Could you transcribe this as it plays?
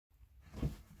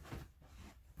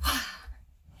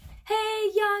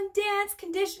Advanced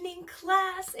Conditioning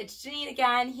class. It's Janine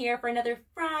again here for another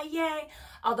Friday.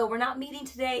 Although we're not meeting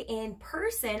today in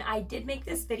person, I did make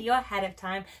this video ahead of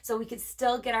time so we could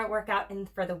still get our workout in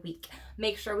for the week.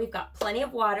 Make sure we've got plenty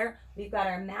of water, we've got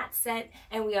our mat set,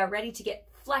 and we are ready to get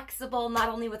flexible, not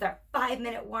only with our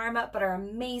 5-minute warm-up, but our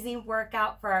amazing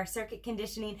workout for our circuit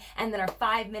conditioning, and then our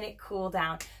 5-minute cool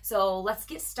down. So let's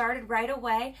get started right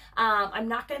away. I'm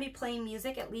not going to be playing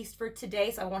music, at least for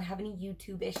today, so I won't have any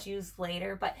YouTube issues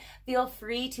later, but feel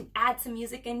free to add some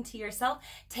music into yourself.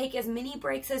 Take as many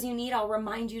breaks as you need. I'll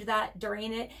remind you that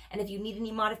during it, and if you need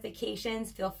any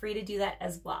modifications, feel free to do that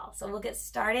as well. So we'll get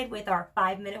started with our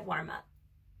 5-minute warm-up.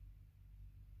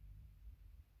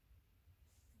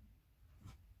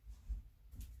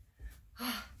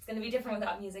 It's going to be different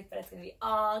without music, but it's going to be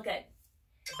all good.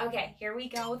 Okay, here we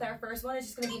go with our first one. It's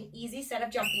just going to be an easy set of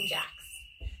jumping jacks.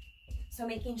 So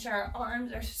making sure our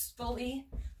arms are fully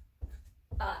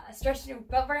stretched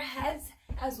above our heads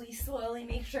as we slowly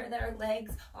make sure that our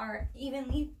legs are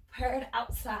evenly paired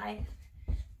outside.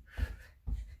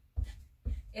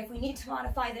 If we need to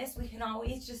modify this, we can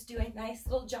always just do a nice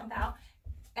little jump out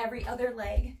every other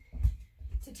leg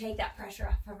to take that pressure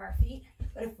off of our feet.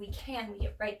 But if we can, we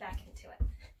get right back into it.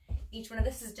 Each one of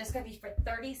this is just going to be for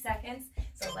 30 seconds,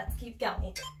 so let's keep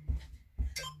going.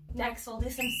 Next, we'll do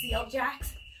some seal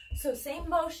jacks. So same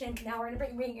motion, now we're going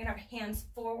to bring our hands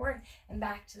forward and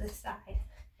back to the side.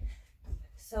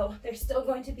 So they're still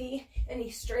going to be in a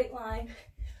straight line,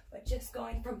 but just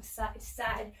going from side to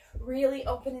side, really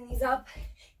opening these up,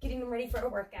 getting them ready for a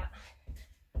workout.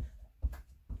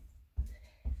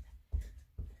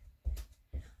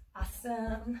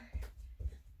 Awesome.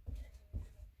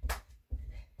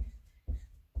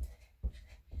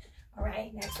 All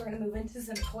right, next we're going to move into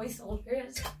some toy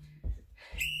soldiers.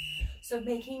 So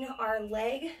making our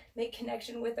leg make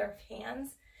connection with our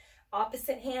hands.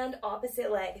 Opposite hand,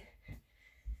 opposite leg.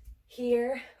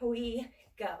 Here we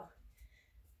go.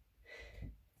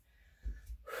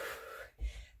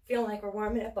 Feeling like we're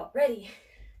warming up already.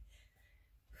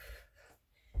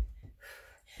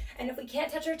 And if we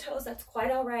can't touch our toes, that's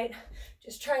quite all right.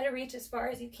 Just try to reach as far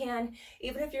as you can.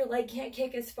 Even if your leg can't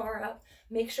kick as far up,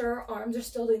 make sure our arms are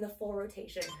still doing the full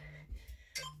rotation.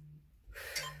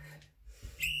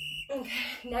 Okay,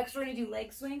 next we're going to do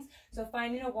leg swings. So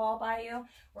finding a wall by you,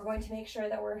 we're going to make sure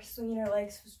that we're swinging our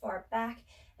legs as far back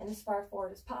and as far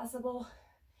forward as possible.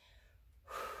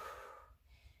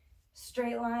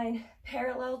 Straight line,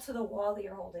 parallel to the wall that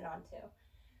you're holding on to.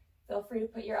 Feel free to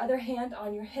put your other hand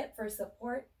on your hip for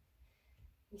support.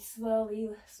 We slowly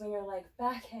swing our leg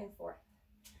back and forth.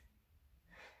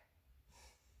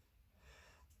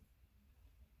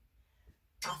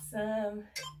 Awesome.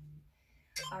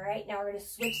 All right, now we're going to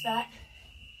switch that.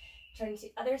 Turn to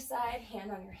the other side, hand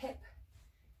on your hip,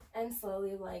 and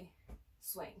slowly leg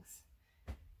swings.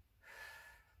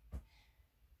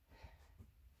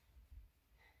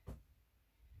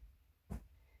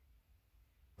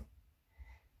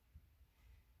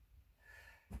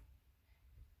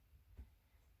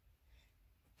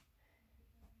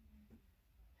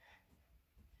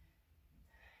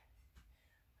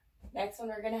 Next one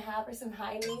we're going to have are some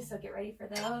high knees, so get ready for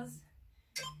those.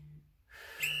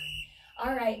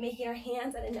 All right, making our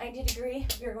hands at a 90 degree,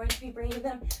 we are going to be bringing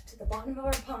them to the bottom of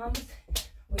our palms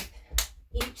with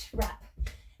each rep.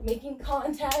 Making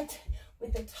contact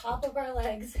with the top of our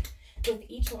legs with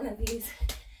each one of these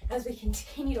as we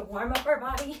continue to warm up our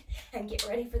body and get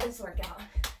ready for this workout.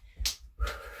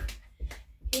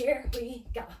 Here we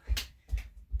go.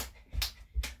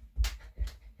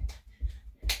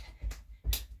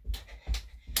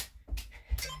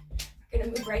 We're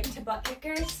going to move right into butt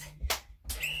kickers.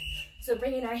 So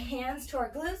bringing our hands to our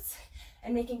glutes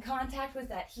and making contact with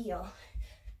that heel.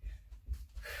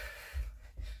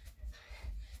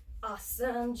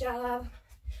 Awesome job.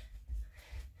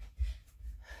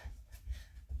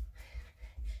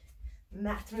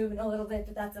 Mat's moving a little bit,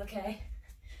 but that's okay.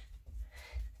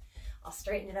 I'll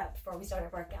straighten it up before we start our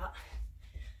workout.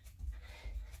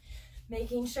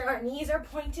 Making sure our knees are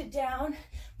pointed down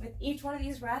with each one of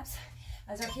these reps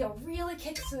as our heel really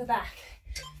kicks to the back.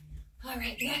 All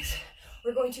right, next,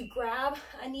 we're going to grab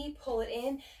a knee, pull it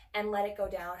in, and let it go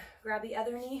down. Grab the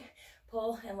other knee,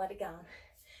 pull, and let it go.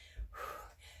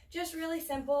 Just really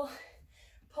simple,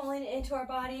 pulling it into our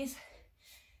bodies,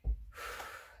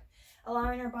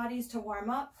 allowing our bodies to warm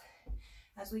up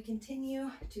as we continue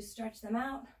to stretch them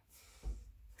out.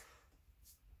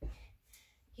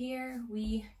 Here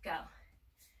we go.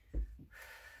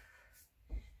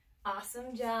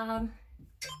 Awesome job.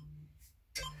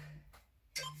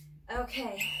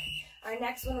 Okay, our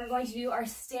next one we're going to do our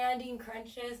standing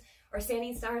crunches or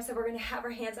standing stars. So we're going to have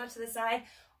our hands out to the side.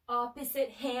 opposite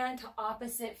hand to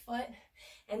opposite foot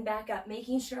and back up,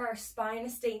 making sure our spine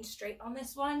is staying straight on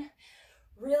this one.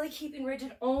 Really keeping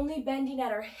rigid, only bending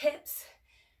at our hips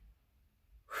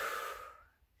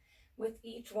with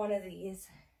each one of these.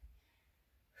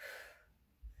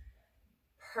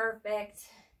 Perfect.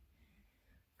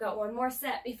 Got one more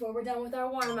set before we're done with our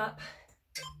warm-up.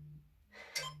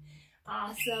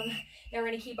 Awesome. Now we're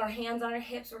going to keep our hands on our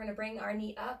hips. We're going to bring our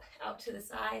knee up, out to the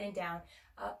side and down,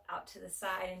 up, out to the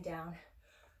side and down.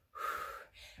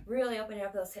 Really opening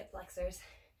up those hip flexors.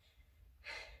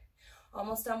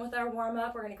 Almost done with our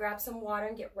warm-up. We're going to grab some water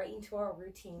and get right into our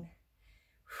routine.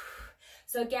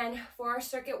 So again, for our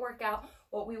circuit workout,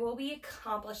 what we will be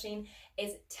accomplishing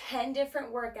is 10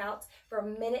 different workouts for a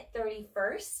minute 30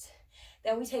 first.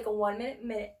 Then we take a 1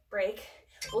 minute break.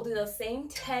 We'll do those same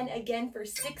 10 again for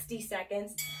 60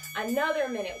 seconds, another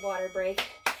minute water break,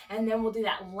 and then we'll do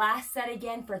that last set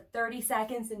again for 30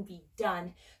 seconds and be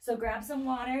done. So grab some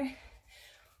water.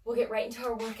 We'll get right into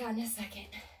our workout in a second.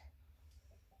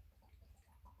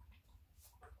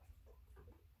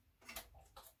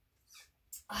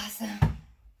 Awesome.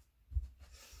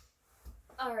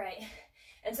 All right,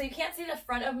 and so you can't see the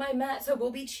front of my mat, so we'll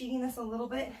be cheating this a little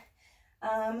bit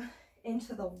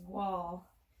into the wall.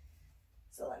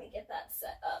 So let me get that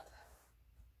set up.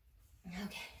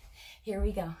 Okay, here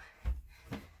we go.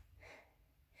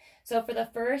 So for the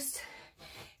first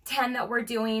 10 that we're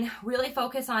doing, really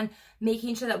focus on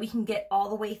making sure that we can get all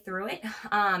the way through it.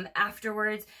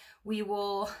 Afterwards, we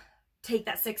will take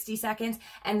that 60 seconds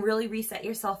and really reset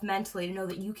yourself mentally to know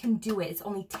that you can do it. It's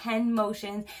only 10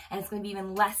 motions and it's going to be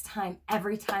even less time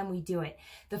every time we do it.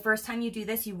 The first time you do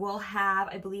this, you will have,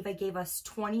 I believe I gave us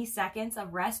 20 seconds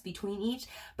of rest between each,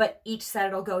 but each set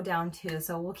it'll go down too,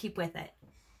 so we'll keep with it.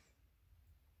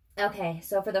 Okay,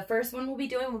 so for the first one we'll be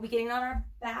getting on our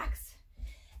backs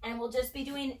and we'll just be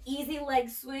doing easy leg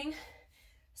swing.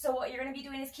 So what you're going to be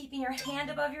doing is keeping your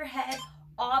hand above your head,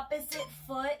 opposite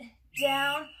foot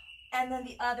down, and then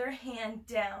the other hand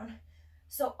down.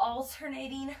 So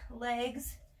alternating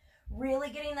legs,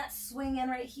 really getting that swing in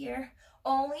right here,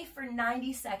 only for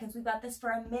 90 seconds. We've got this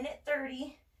for a minute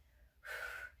 30.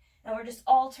 And we're just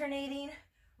alternating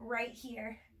right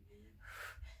here.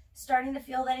 Starting to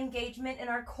feel that engagement in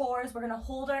our cores. We're gonna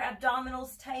hold our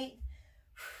abdominals tight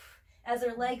as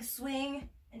our legs swing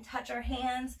and touch our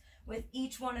hands with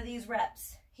each one of these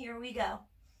reps. Here we go.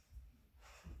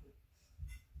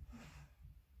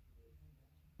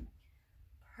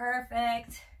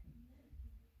 Perfect.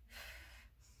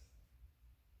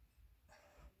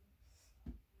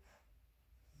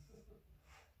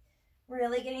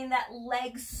 Really getting that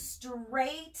leg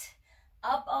straight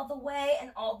up all the way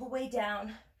and all the way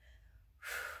down.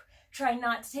 Try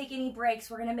not to take any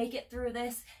breaks. We're going to make it through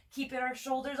this. Keeping our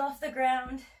shoulders off the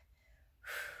ground.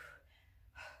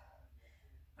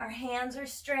 Our hands are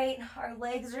straight. Our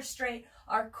legs are straight.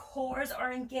 Our cores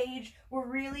are engaged. We're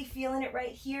really feeling it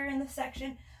right here in the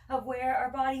section of where our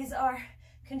bodies are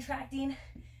contracting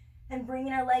and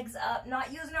bringing our legs up.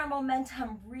 Not using our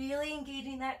momentum. Really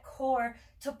engaging that core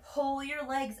to pull your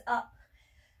legs up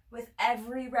with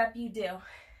every rep you do.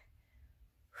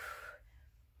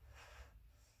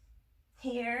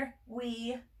 Here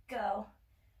we go.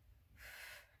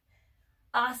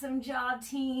 Awesome job,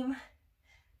 team.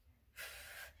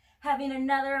 Having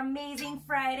another amazing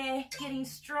Friday, getting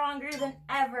stronger than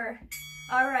ever.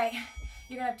 All right,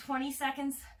 you're gonna have 20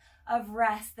 seconds of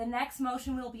rest. The next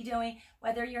motion we'll be doing,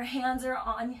 whether your hands are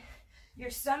on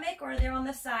your stomach or they're on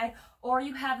the side, or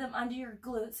you have them under your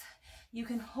glutes, you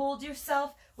can hold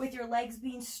yourself with your legs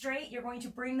being straight. You're going to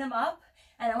bring them up,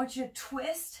 and I want you to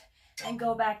twist and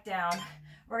go back down.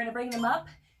 We're gonna bring them up,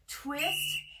 twist,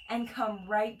 and come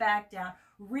right back down.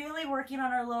 Really working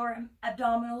on our lower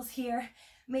abdominals here,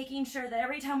 making sure that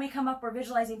every time we come up, we're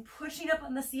visualizing pushing up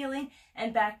on the ceiling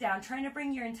and back down, trying to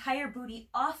bring your entire booty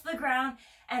off the ground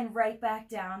and right back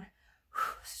down.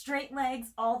 Straight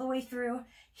legs all the way through.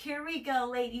 Here we go,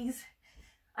 ladies.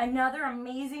 Another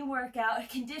amazing workout,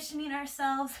 conditioning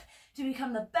ourselves to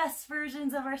become the best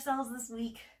versions of ourselves this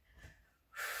week.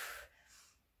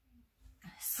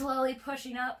 Slowly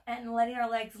pushing up and letting our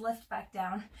legs lift back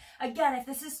down. Again, if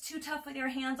this is too tough with your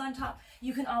hands on top,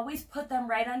 you can always put them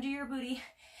right under your booty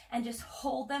and just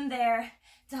hold them there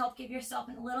to help give yourself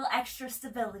a little extra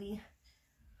stability.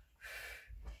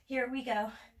 Here we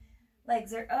go.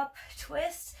 Legs are up,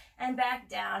 twist, and back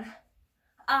down.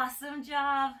 Awesome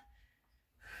job.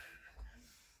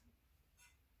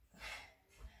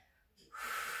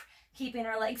 Keeping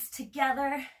our legs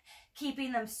together,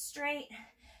 keeping them straight.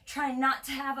 Try not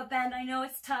to have a bend. I know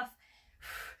it's tough,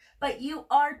 but you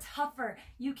are tougher.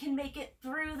 You can make it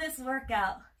through this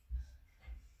workout.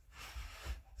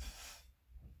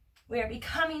 We are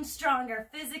becoming stronger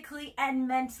physically and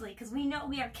mentally because we know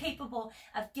we are capable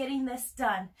of getting this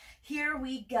done. Here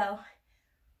we go.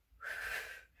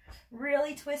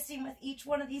 Really twisting with each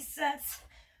one of these sets.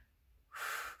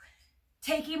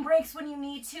 Taking breaks when you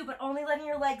need to, but only letting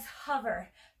your legs hover.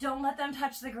 Don't let them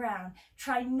touch the ground.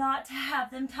 Try not to have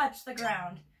them touch the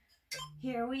ground.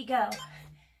 Here we go.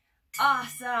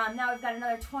 Awesome. Now we've got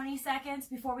another 20 seconds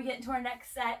before we get into our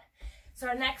next set. So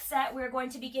our next set, we're going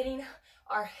to be getting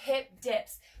our hip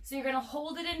dips. So you're going to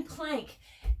hold it in plank.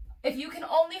 If you can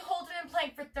only hold it in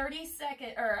plank for 30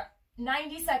 seconds or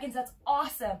 90 seconds, that's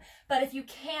awesome. But if you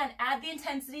can, add the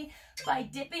intensity by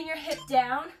dipping your hip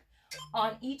down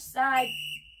on each side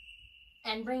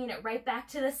and bringing it right back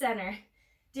to the center.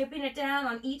 Dipping it down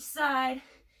on each side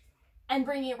and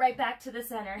bringing it right back to the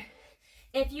center.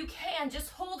 If you can,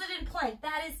 just hold it in plank.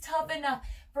 That is tough enough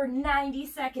for 90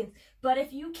 seconds. But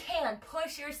if you can,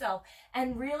 push yourself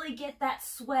and really get that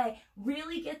sway,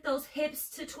 really get those hips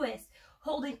to twist,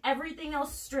 holding everything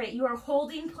else straight. You are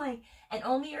holding plank and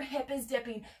only your hip is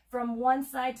dipping from one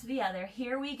side to the other.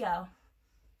 Here we go.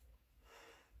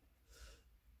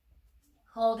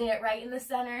 Holding it right in the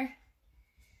center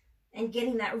and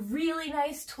getting that really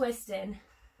nice twist in.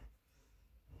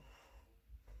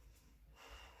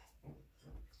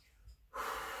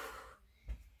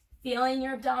 Feeling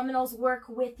your abdominals work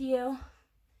with you.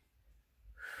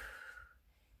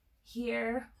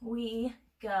 Here we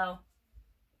go.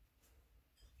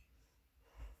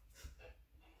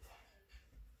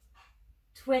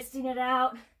 Twisting it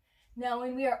out,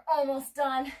 knowing we are almost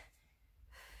done.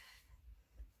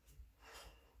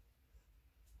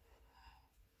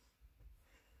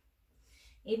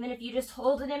 Even if you just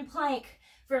hold it in plank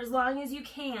for as long as you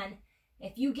can,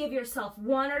 if you give yourself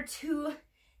 1 or 2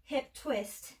 hip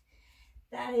twists,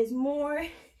 that is more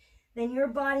than your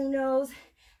body knows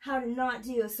how to not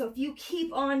do. So if you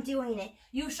keep on doing it,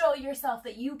 you show yourself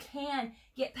that you can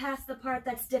get past the part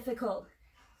that's difficult.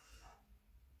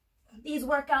 These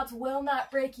workouts will not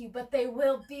break you, but they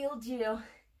will build you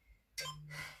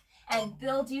and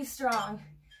build you strong.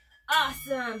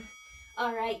 Awesome.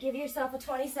 All right, give yourself a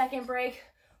 20-second break.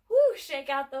 Woo, shake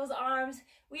out those arms.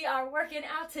 We are working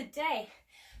out today.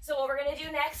 So what we're gonna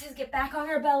do next is get back on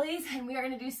our bellies and we are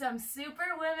gonna do some super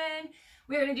women.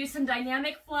 We're gonna do some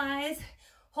dynamic flies,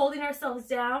 holding ourselves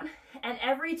down, and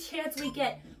every chance we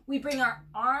get, we bring our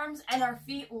arms and our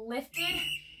feet lifted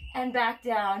and back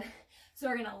down. So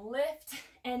we're gonna lift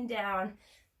and down,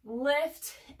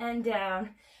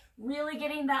 really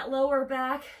getting that lower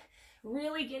back,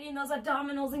 really getting those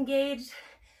abdominals engaged,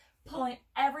 pulling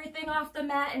everything off the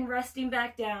mat and resting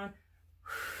back down.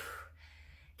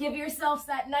 Give yourselves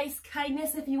that nice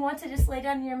kindness if you want to just lay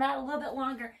down on your mat a little bit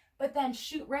longer, but then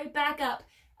shoot right back up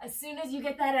as soon as you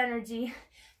get that energy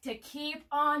to keep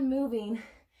on moving.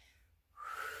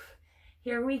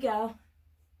 Here we go.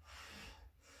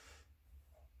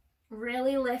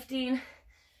 Really lifting,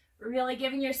 really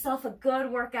giving yourself a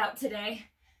good workout today.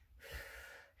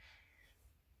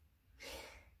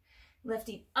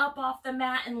 Lifting up off the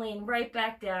mat and laying right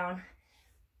back down.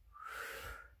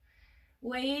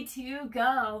 Way to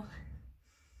go.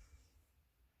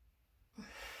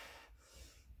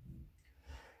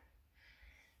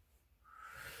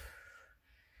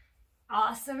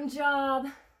 Awesome job.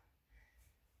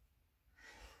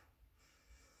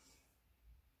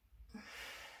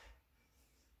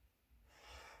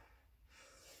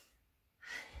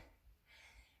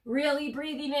 Really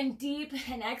breathing in deep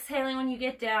and exhaling when you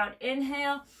get down.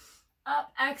 Inhale,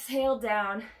 up, exhale,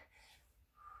 down.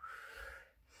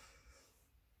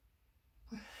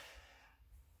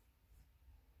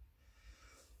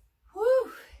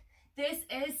 Whew, this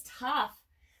is tough.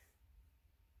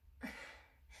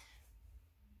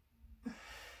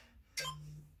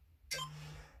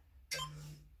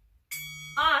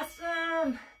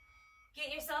 Awesome.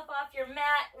 Get yourself off your mat.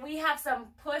 We have some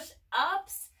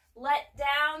push-ups. Let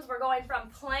downs. We're going from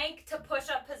plank to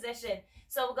push-up position.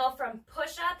 So we'll go from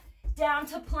push-up down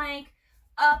to plank,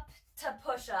 up to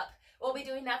push-up. We'll be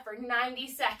doing that for 90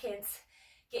 seconds.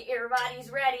 Get your bodies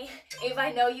ready. If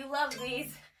I know you love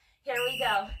these. Here we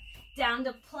go. Down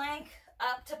to plank,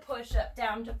 up to push-up,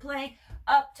 down to plank,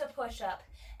 up to push-up.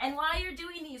 And while you're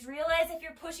doing these, realize if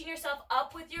you're pushing yourself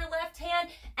up with your left hand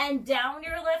and down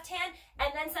your left hand,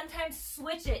 and then sometimes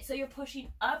switch it. So you're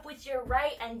pushing up with your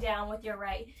right and down with your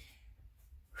right.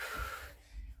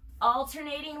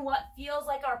 Alternating what feels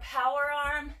like our power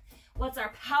arm, what's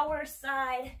our power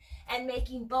side, and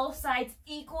making both sides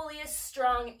equally as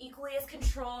strong and equally as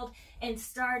controlled in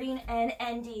starting and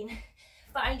ending.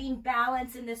 Finding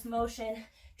balance in this motion,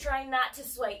 trying not to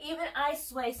sway. Even I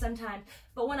sway sometimes,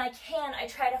 but when I can, I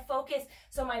try to focus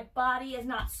so my body is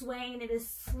not swaying. It is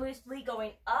swiftly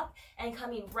going up and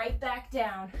coming right back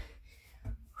down.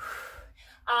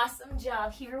 Awesome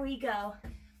job. Here we go.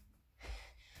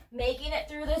 Making it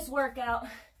through this workout.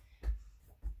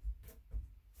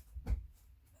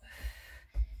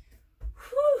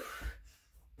 Whew.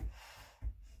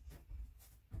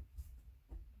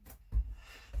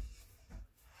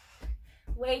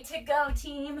 Way to go,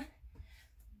 team.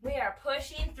 We are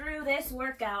pushing through this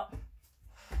workout.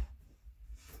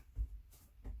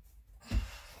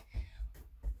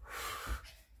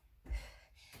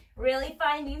 Really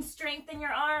finding strength in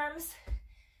your arms.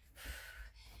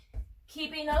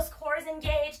 Keeping those cores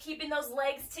engaged, keeping those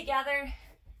legs together.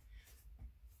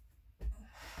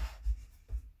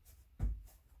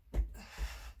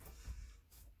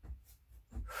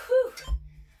 Whew.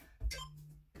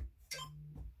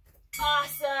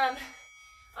 Awesome.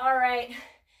 All right,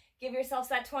 give yourselves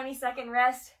that 20-second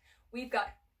rest. We've got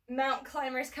mountain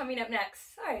climbers coming up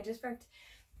next. Sorry, I just burped.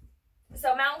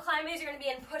 So mountain climbers, you're gonna be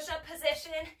in push-up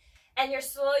position, and you're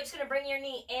slowly just gonna bring your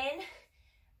knee in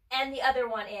and the other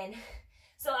one in.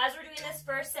 So as we're doing this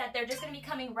first set, they're just gonna be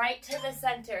coming right to the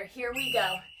center. Here we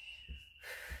go.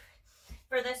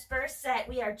 For this first set,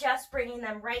 we are just bringing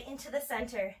them right into the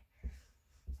center.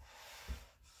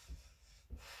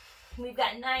 We've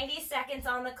got 90 seconds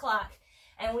on the clock,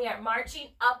 and we are marching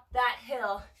up that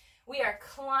hill. We are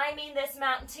climbing this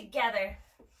mountain together.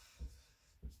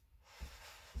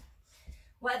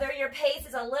 Whether your pace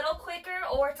is a little quicker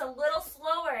or it's a little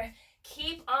slower,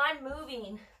 keep on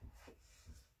moving.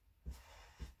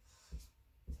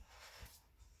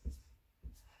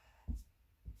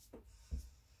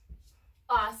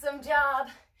 Awesome job.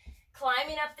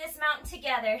 Climbing up this mountain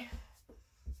together.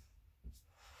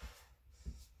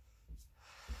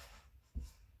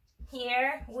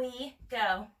 Here we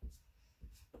go.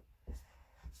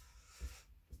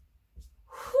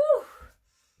 Whew.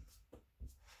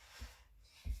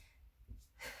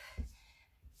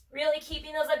 Really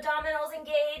keeping those abdominals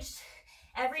engaged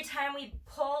every time we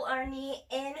pull our knee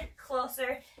in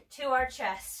closer to our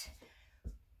chest.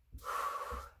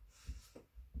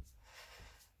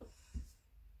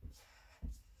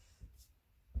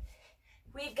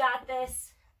 We've got this.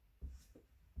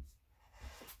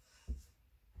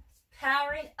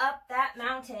 Powering up that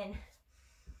mountain.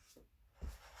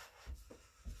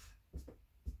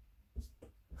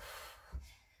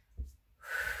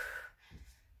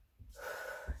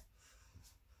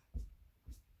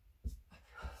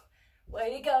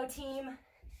 Way to go, team.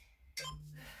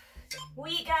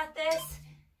 We got this.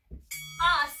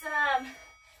 Awesome.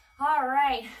 All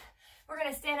right. We're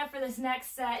going to stand up for this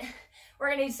next set. We're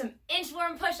going to do some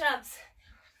inchworm push-ups.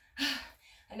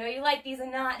 I know you like these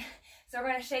and not. So we're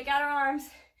going to shake out our arms,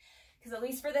 because at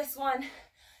least for this one,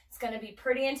 it's going to be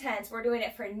pretty intense. We're doing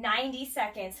it for 90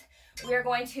 seconds. We are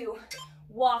going to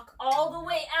walk all the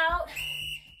way out,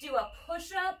 do a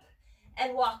push-up,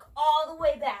 and walk all the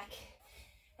way back,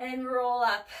 and roll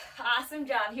up. Awesome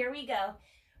job. Here we go.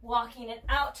 Walking it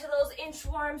out to those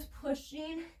inchworms,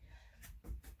 pushing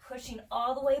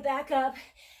all the way back up,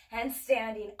 and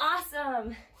standing.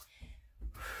 Awesome.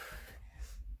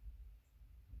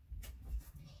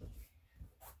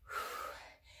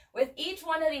 With each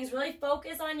one of these, really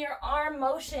focus on your arm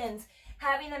motions,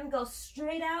 having them go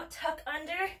straight out, tuck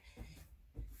under,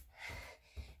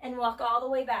 and walk all the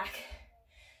way back.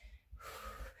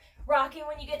 Rocking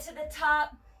when you get to the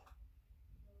top,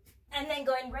 and then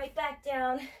going right back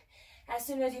down as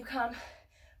soon as you come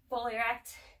fully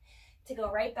erect to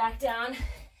go right back down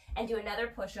and do another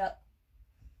push-up.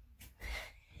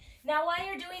 Now, while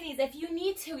you're doing these, if you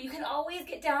need to, you can always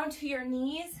get down to your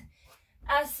knees,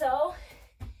 as so.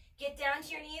 Get down to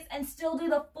your knees and still do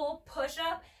the full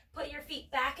push-up. Put your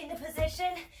feet back into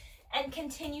position and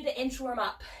continue to inchworm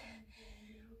up.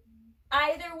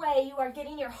 Either way, you are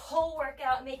getting your whole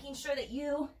workout, making sure that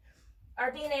you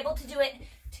are being able to do it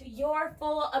to your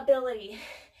full ability.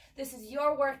 This is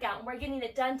your workout, and we're getting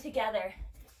it done together.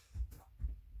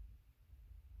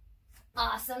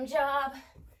 Awesome job.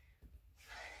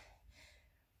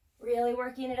 Really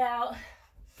working it out.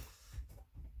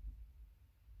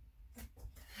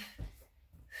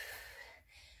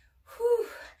 Whew.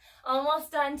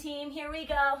 Almost done, team. Here we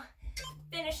go.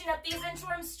 Finishing up these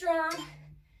inchworms strong.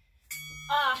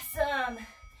 Awesome.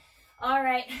 All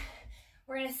right,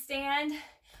 we're gonna stand.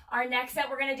 Our next set,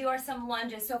 we're gonna do some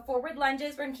lunges. So forward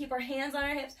lunges, we're gonna keep our hands on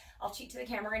our hips. I'll cheat to the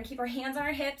camera. We're gonna keep our hands on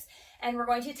our hips, and we're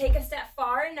going to take a step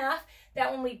far enough that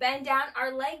when we bend down,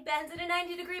 our leg bends at a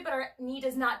 90 degree, but our knee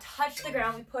does not touch the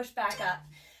ground. We push back up.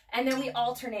 And then we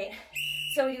alternate.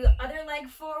 So we do the other leg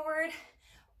forward,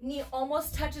 knee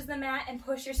almost touches the mat, and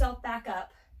push yourself back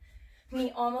up.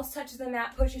 Knee almost touches the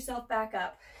mat, push yourself back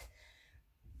up.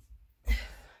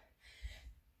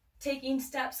 Taking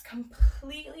steps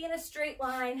completely in a straight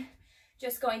line,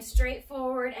 just going straight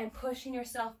forward and pushing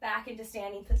yourself back into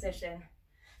standing position.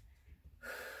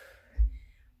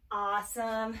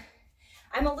 Awesome.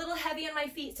 I'm a little heavy on my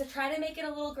feet, so try to make it a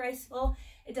little graceful.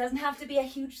 It doesn't have to be a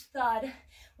huge thud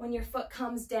when your foot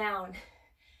comes down.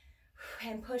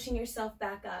 And pushing yourself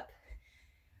back up.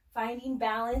 Finding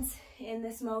balance in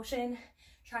this motion.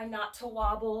 Try not to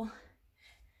wobble.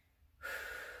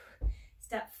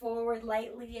 Step forward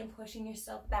lightly and pushing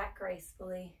yourself back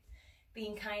gracefully.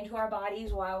 Being kind to our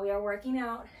bodies while we are working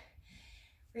out.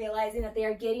 Realizing that they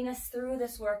are getting us through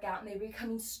this workout and they're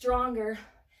becoming stronger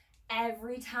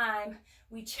every time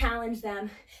we challenge them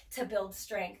to build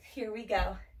strength. Here we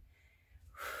go.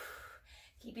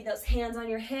 Keeping those hands on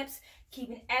your hips,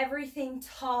 keeping everything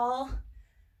tall.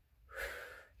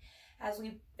 As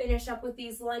we finish up with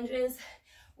these lunges,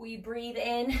 we breathe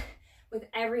in with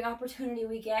every opportunity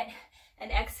we get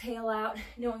and exhale out,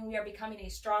 knowing we are becoming a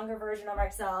stronger version of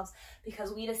ourselves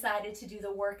because we decided to do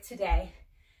the work today.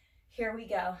 Here we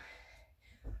go.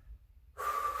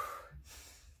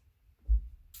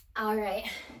 All right,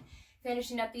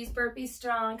 finishing up these burpees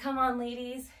strong. Come on,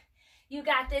 ladies. You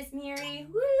got this, Miri.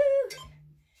 Woo!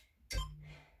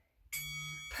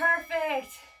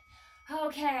 Perfect.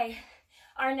 Okay,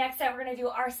 our next set we're gonna do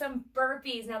are some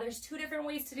burpees. Now there's two different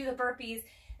ways to do the burpees,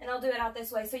 and I'll do it out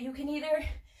this way. So you can either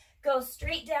go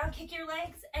straight down, kick your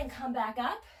legs, and come back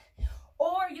up,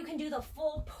 or you can do the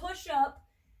full push-up,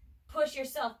 push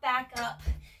yourself back up,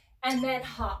 and then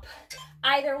hop.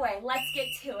 Either way, let's get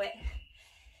to it.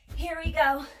 Here we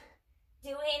go.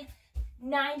 Doing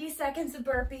 90 seconds of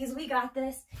burpees. We got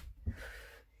this.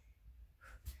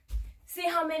 See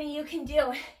how many you can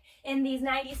do in these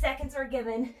 90 seconds we're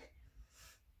given.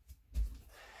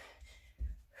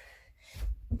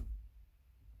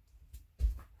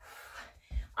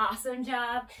 Awesome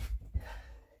job.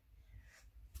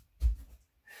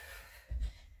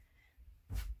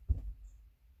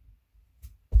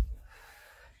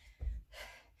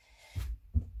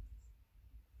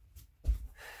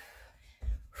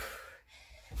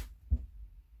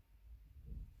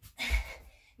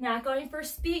 Not going for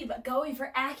speed, but going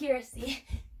for accuracy.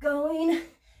 Going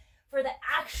for the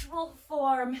actual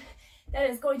form that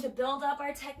is going to build up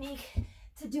our technique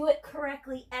to do it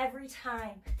correctly every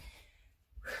time.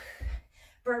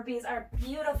 Burpees are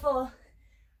beautiful.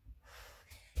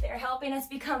 They're helping us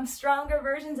become stronger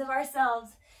versions of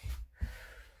ourselves.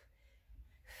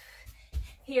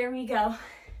 Here we go.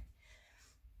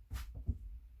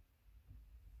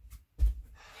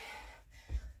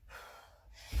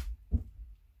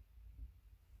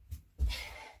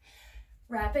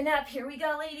 Wrapping up, here we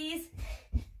go, ladies.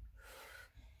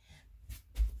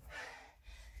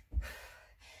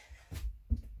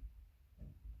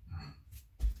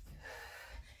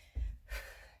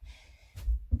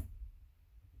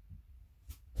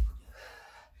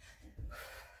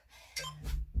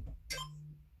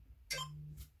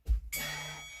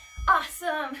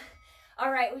 Awesome.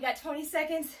 All right, we got 20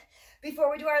 seconds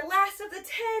before we do our last of the 10.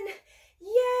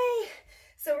 Yay!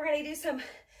 So we're gonna do some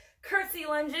curtsy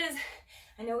lunges.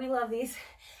 I know we love these.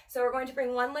 So we're going to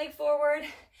bring one leg forward,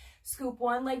 scoop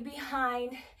one leg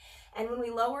behind, and when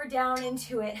we lower down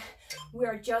into it, we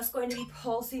are just going to be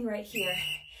pulsing right here.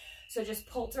 So just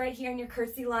pulse right here in your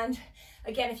curtsy lunge.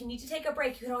 Again, if you need to take a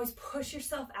break, you can always push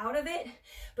yourself out of it,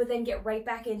 but then get right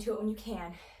back into it when you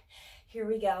can. Here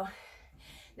we go.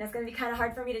 Now it's gonna be kind of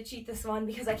hard for me to cheat this one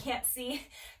because I can't see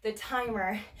the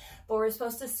timer, but we're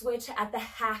supposed to switch at the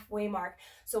halfway mark.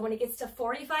 So when it gets to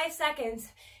 45 seconds,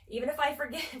 even if I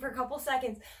forget for a couple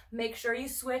seconds, make sure you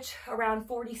switch around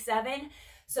 47,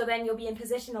 so then you'll be in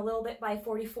position a little bit by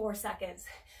 44 seconds.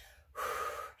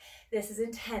 This is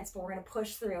intense, but we're gonna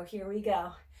push through. Here we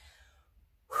go.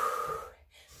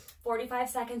 45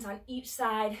 seconds on each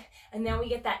side, and then we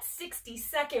get that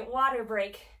 60-second water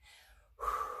break.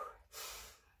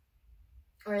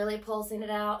 Really pulsing it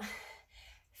out,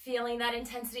 feeling that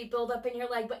intensity build up in your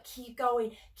leg, but keep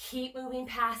going, keep moving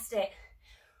past it.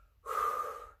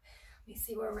 Let me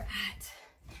see where we're at.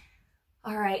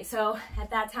 All right, so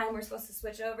at that time, we're supposed to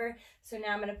switch over. So now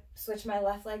I'm gonna switch my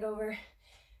left leg over.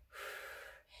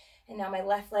 And now my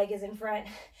left leg is in front.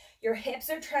 Your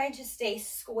hips are trying to stay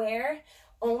square,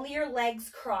 only your legs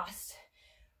crossed.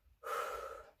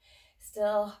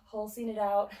 Still pulsing it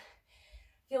out,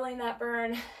 feeling that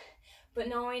burn. But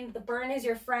knowing the burn is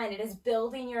your friend, it is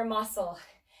building your muscle.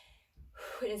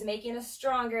 It is making us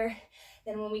stronger.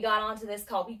 than when we got onto this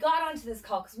call. We got onto this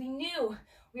call because we knew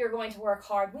we were going to work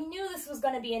hard. We knew this was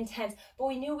going to be intense, but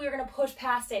we knew we were going to push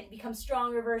past it, become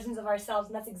stronger versions of ourselves,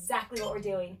 and that's exactly what we're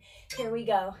doing. Here we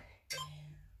go.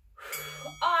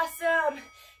 Awesome.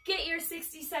 Get your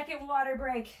 60-second water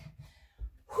break.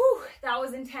 Whew, that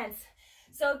was intense.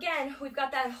 So again, we've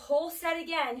got that whole set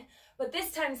again, but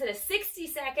this time instead of 60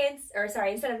 seconds, or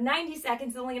sorry, instead of 90 seconds,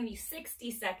 it's only going to be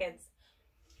 60 seconds.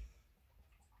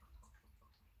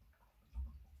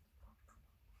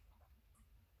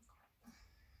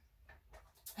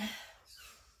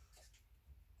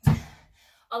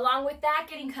 Along with that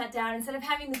getting cut down, instead of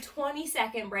having the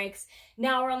 20-second breaks,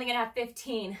 now we're only going to have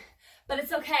 15. But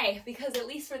it's okay, because at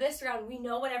least for this round, we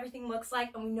know what everything looks like,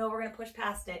 and we know we're going to push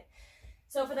past it.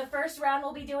 So for the first round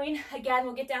we'll be doing, again,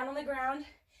 we'll get down on the ground,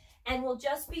 and we'll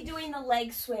just be doing the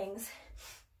leg swings.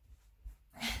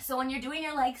 So when you're doing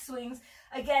your leg swings,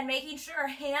 again, making sure our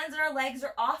hands and our legs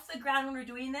are off the ground when we're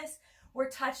doing this. We're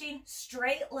touching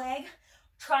straight leg,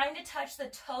 trying to touch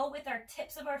the toe with our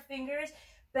tips of our fingers,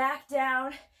 back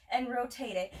down, and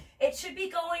rotate it. It should be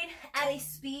going at a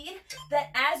speed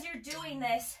that as you're doing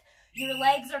this, your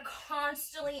legs are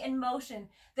constantly in motion.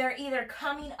 They're either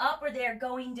coming up or they're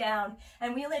going down.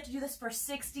 And we only have to do this for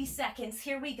 60 seconds.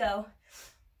 Here we go.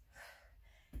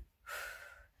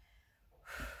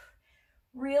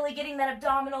 Really getting that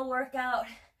abdominal workout.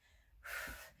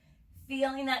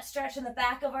 Feeling that stretch in the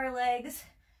back of our legs.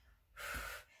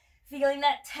 Feeling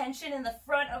that tension in the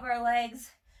front of our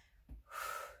legs.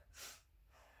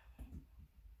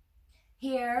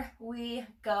 Here we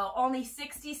go. Only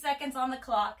 60 seconds on the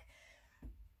clock.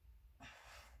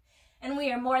 And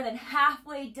we are more than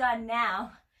halfway done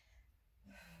now.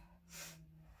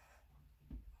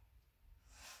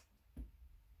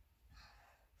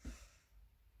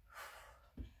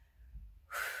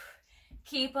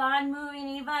 Keep on moving,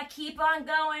 Eva. Keep on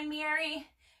going, Miri.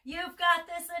 You've got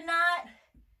this, Anat.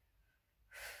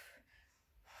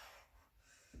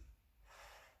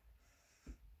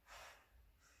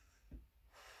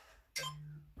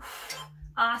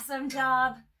 Awesome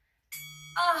job.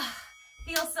 Ah,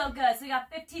 feels so good. So we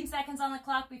got 15 seconds on the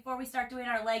clock before we start doing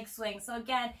our leg swing. So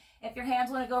again, if your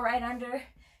hands want to go right under,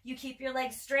 you keep your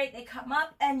legs straight. They come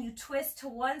up and you twist to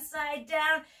one side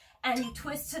down and you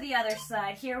twist to the other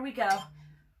side. Here we go.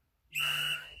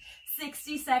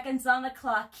 60 seconds on the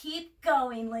clock. Keep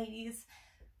going, ladies.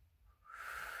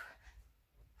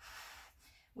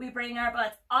 We bring our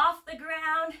butts off the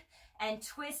ground and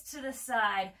twist to the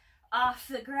side. Off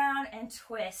the ground and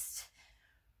twist.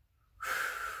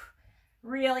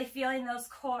 Really feeling those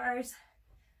cores.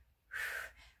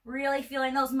 Really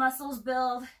feeling those muscles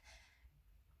build.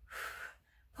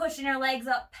 Pushing our legs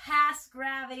up past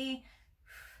gravity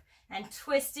and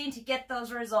twisting to get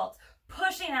those results.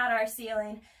 Pushing out our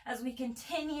ceiling as we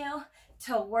continue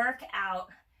to work out.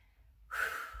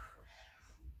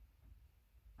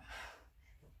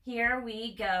 Here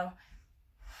we go.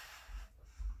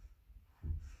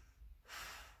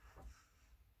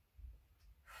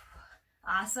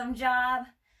 Awesome job.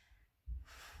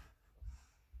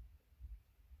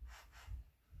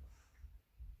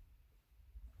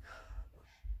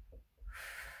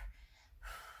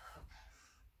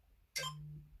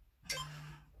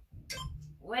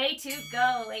 Way to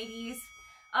go, ladies.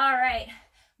 All right,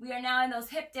 we are now in those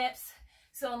hip dips.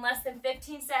 So in less than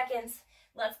 15 seconds,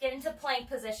 let's get into plank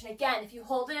position. Again, if you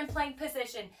hold it in plank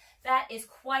position, that is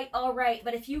quite all right.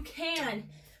 But if you can,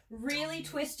 really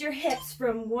twist your hips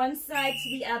from one side to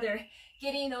the other,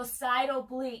 getting those side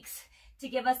obliques to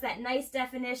give us that nice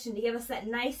definition, to give us that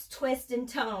nice twist and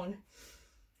tone.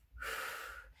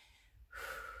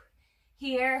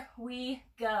 Here we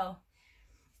go.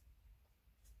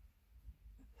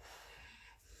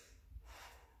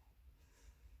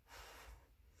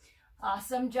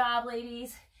 Awesome job,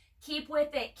 ladies. Keep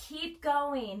with it. Keep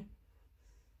going.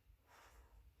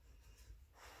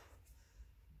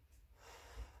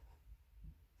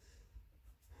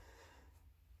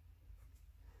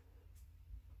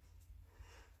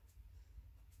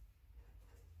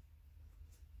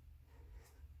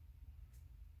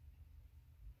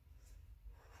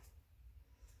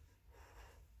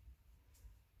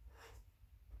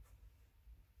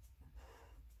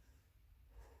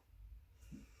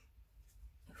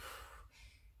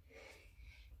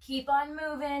 Keep on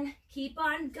moving. Keep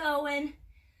on going.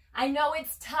 I know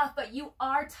it's tough, but you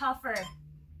are tougher.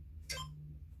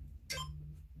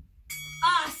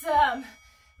 Awesome.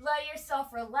 Let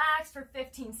yourself relax for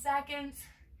 15 seconds.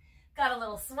 Got a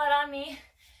little sweat on me.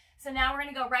 So now we're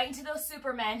going to go right into those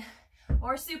supermen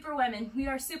or superwomen. We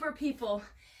are super people.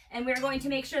 And we're going to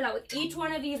make sure that with each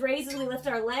one of these raises, we lift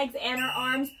our legs and our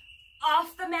arms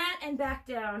off the mat and back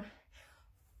down.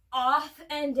 Off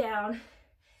and down.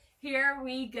 Here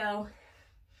we go.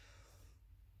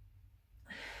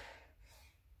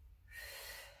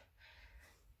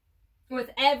 With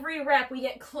every rep, we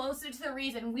get closer to the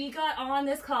reason we got on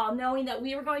this call, knowing that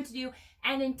we were going to do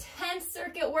an intense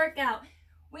circuit workout.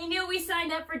 We knew we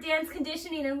signed up for dance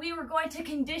conditioning and we were going to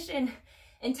condition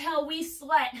until we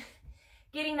sweat,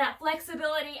 getting that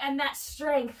flexibility and that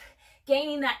strength,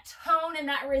 gaining that tone and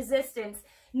that resistance,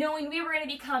 knowing we were going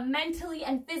to become mentally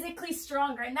and physically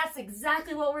stronger. And that's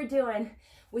exactly what we're doing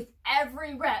with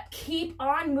every rep. Keep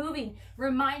on moving.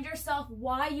 Remind yourself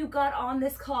why you got on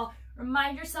this call.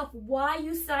 Remind yourself why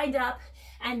you signed up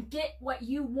and get what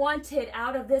you wanted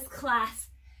out of this class.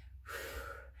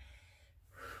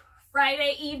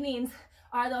 Friday evenings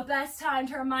are the best time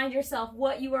to remind yourself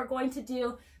what you are going to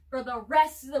do for the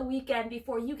rest of the weekend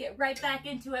before you get right back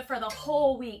into it for the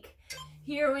whole week.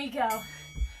 Here we go.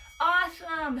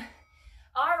 Awesome.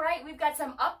 All right, we've got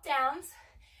some up downs.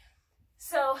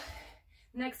 So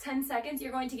next 10 seconds,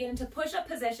 you're going to get into push-up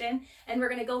position and we're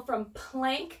going to go from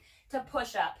plank to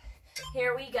push-up.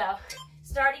 Here we go.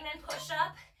 Starting in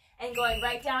push-up and going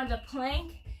right down to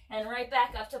plank and right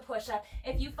back up to push-up.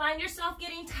 If you find yourself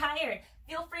getting tired,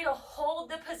 feel free to hold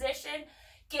the position,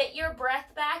 get your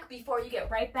breath back before you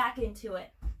get right back into it.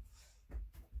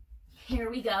 Here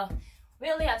we go.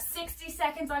 We only have 60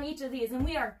 seconds on each of these and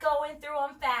we are going through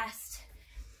them fast.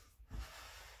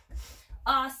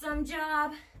 Awesome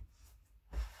job.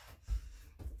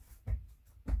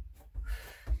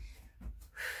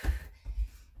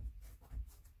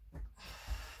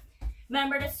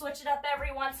 Remember to switch it up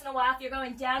every once in a while. If you're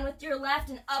going down with your left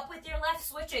and up with your left,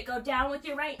 switch it. Go down with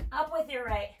your right, up with your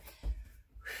right.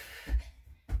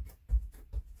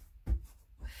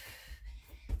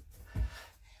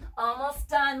 Almost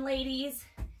done, ladies.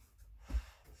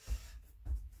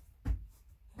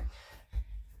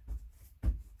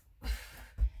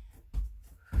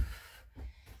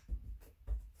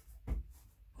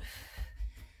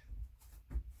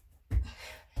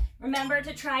 Remember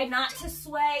to try not to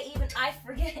sway, even I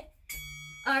forget.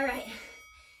 All right,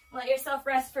 let yourself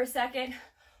rest for a second.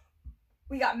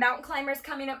 We got mountain climbers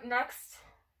coming up next.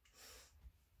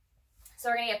 So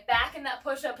we're gonna get back in that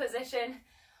push-up position.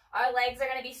 Our legs are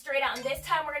gonna be straight out, and this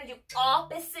time we're gonna do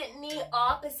opposite knee,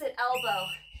 opposite elbow.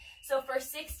 So for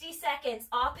 60 seconds,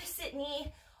 opposite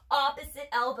knee, opposite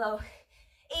elbow.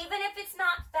 Even if it's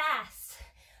not fast,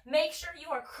 make sure you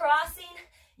are crossing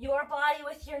your body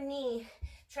with your knee.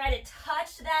 Try to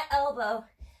touch that elbow.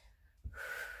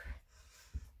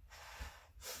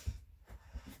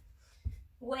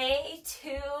 Way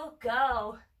to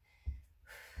go.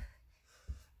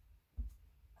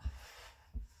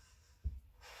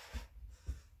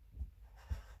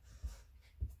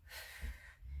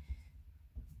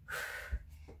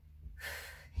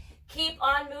 Keep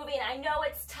on moving. I know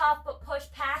it's tough, but push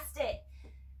past